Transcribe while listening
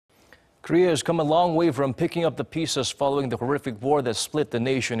Korea has come a long way from picking up the pieces following the horrific war that split the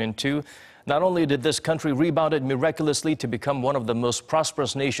nation in two. Not only did this country rebounded miraculously to become one of the most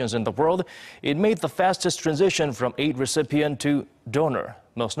prosperous nations in the world, it made the fastest transition from aid recipient to donor.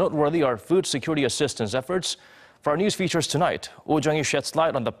 Most noteworthy are food security assistance efforts. For our news features tonight, Jung-hee sheds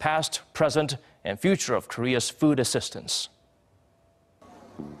light on the past, present, and future of Korea's food assistance.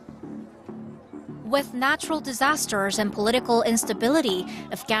 With natural disasters and political instability,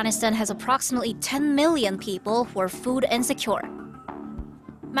 Afghanistan has approximately 10 million people who are food insecure.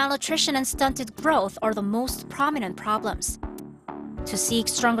 Malnutrition and stunted growth are the most prominent problems. To seek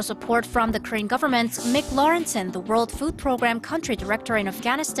stronger support from the Korean government, Mick Lorentzen, the World Food Program country director in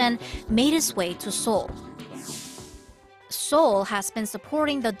Afghanistan, made his way to Seoul. Seoul has been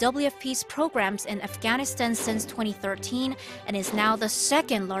supporting the WFP's programs in Afghanistan since 2013 and is now the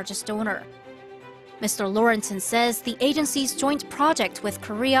second largest donor. Mr. Lorentzen says the agency's joint project with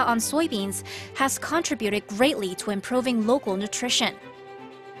Korea on soybeans has contributed greatly to improving local nutrition.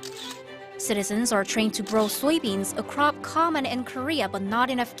 Citizens are trained to grow soybeans, a crop common in Korea but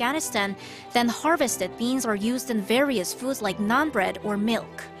not in Afghanistan. Then harvested beans are used in various foods like naan bread or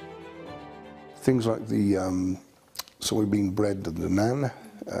milk. Things like the soybean bread and the naan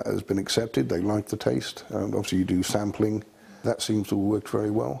has been accepted. They like the taste. Obviously you do sampling. That seems to have worked very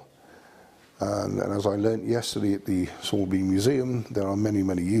well. And as I learnt yesterday at the Soybean Museum, there are many,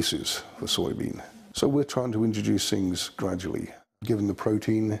 many uses for soybean. So we're trying to introduce things gradually. Given the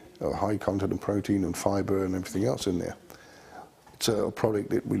protein, a high content of protein and fiber and everything else in there, it's a product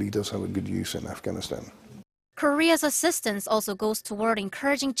that really does have a good use in Afghanistan. Korea's assistance also goes toward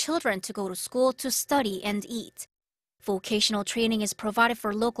encouraging children to go to school to study and eat. Vocational training is provided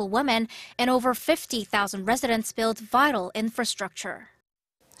for local women, and over 50,000 residents build vital infrastructure.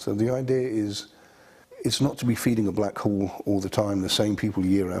 So the idea is, it's not to be feeding a black hole all the time, the same people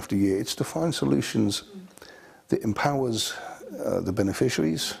year after year. It's to find solutions that empowers the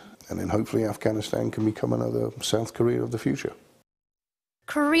beneficiaries, and then hopefully Afghanistan can become another South Korea of the future.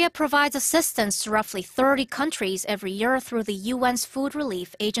 Korea provides assistance to roughly 30 countries every year through the UN's Food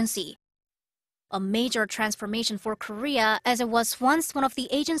Relief Agency. A major transformation for Korea, as it was once one of the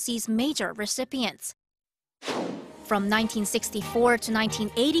agency's major recipients. From 1964 to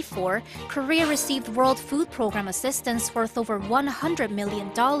 1984, Korea received World Food Program assistance worth over $100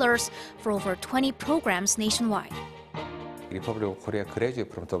 million for over 20 programs nationwide. Republic of Korea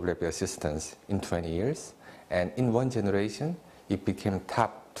graduated from WFP assistance in 20 years, and in one generation, it became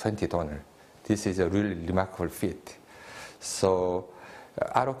top 20 donor. This is a really remarkable feat. So,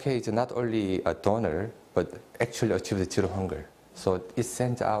 ROK is not only a donor, but actually achieved zero hunger. So it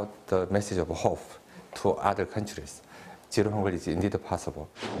sends out the message of hope to other countries. Zero hunger is indeed possible.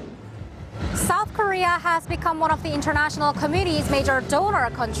 South Korea has become one of the international community's major donor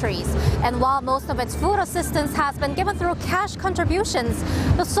countries. And while most of its food assistance has been given through cash contributions,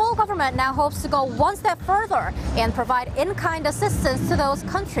 the Seoul government now hopes to go one step further and provide in-kind assistance to those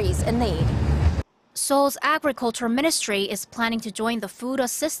countries in need. Seoul's Agriculture Ministry is planning to join the Food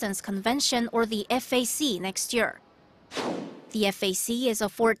Assistance Convention, or the FAC, next year. The FAC is a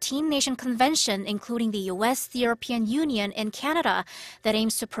 14-nation convention, including the US, the European Union, and Canada, that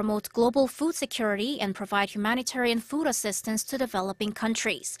aims to promote global food security and provide humanitarian food assistance to developing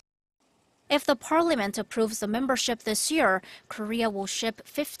countries. If the parliament approves the membership this year, Korea will ship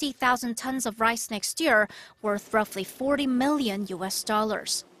 50,000 tons of rice next year, worth roughly $40 million.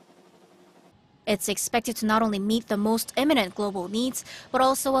 It's expected to not only meet the most imminent global needs, but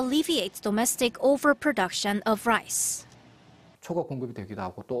also alleviate domestic overproduction of rice.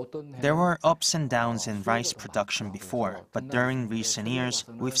 There were ups and downs in rice production before, but during recent years,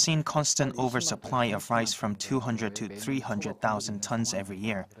 we've seen constant oversupply of rice from 200 to 300,000 tons every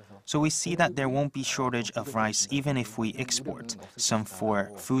year. So we see that there won't be shortage of rice even if we export some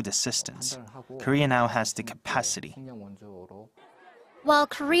for food assistance. Korea now has the capacity. While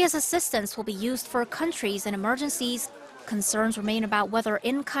Korea's assistance will be used for countries in emergencies, concerns remain about whether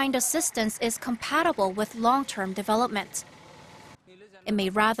in-kind assistance is compatible with long-term development. It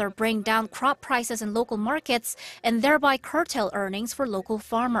may rather bring down crop prices in local markets and thereby curtail earnings for local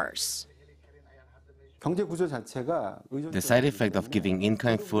farmers. The side effect of giving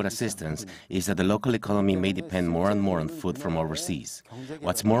in-kind food assistance is that the local economy may depend more and more on food from overseas.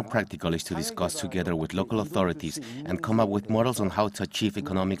 What's more practical is to discuss together with local authorities and come up with models on how to achieve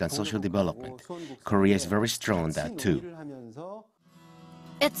economic and social development. Korea is very strong on that too.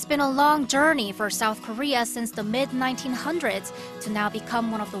 It's been a long journey for South Korea since the mid-1900s to now become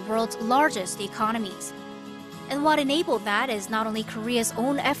one of the world's largest economies. And what enabled that is not only Korea's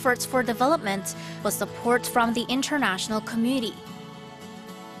own efforts for development, but support from the international community.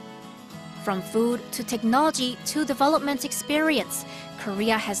 From food to technology to development experience,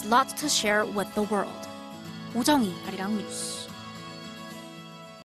 Korea has lots to share with the world. 오정희, 아리랑 뉴스.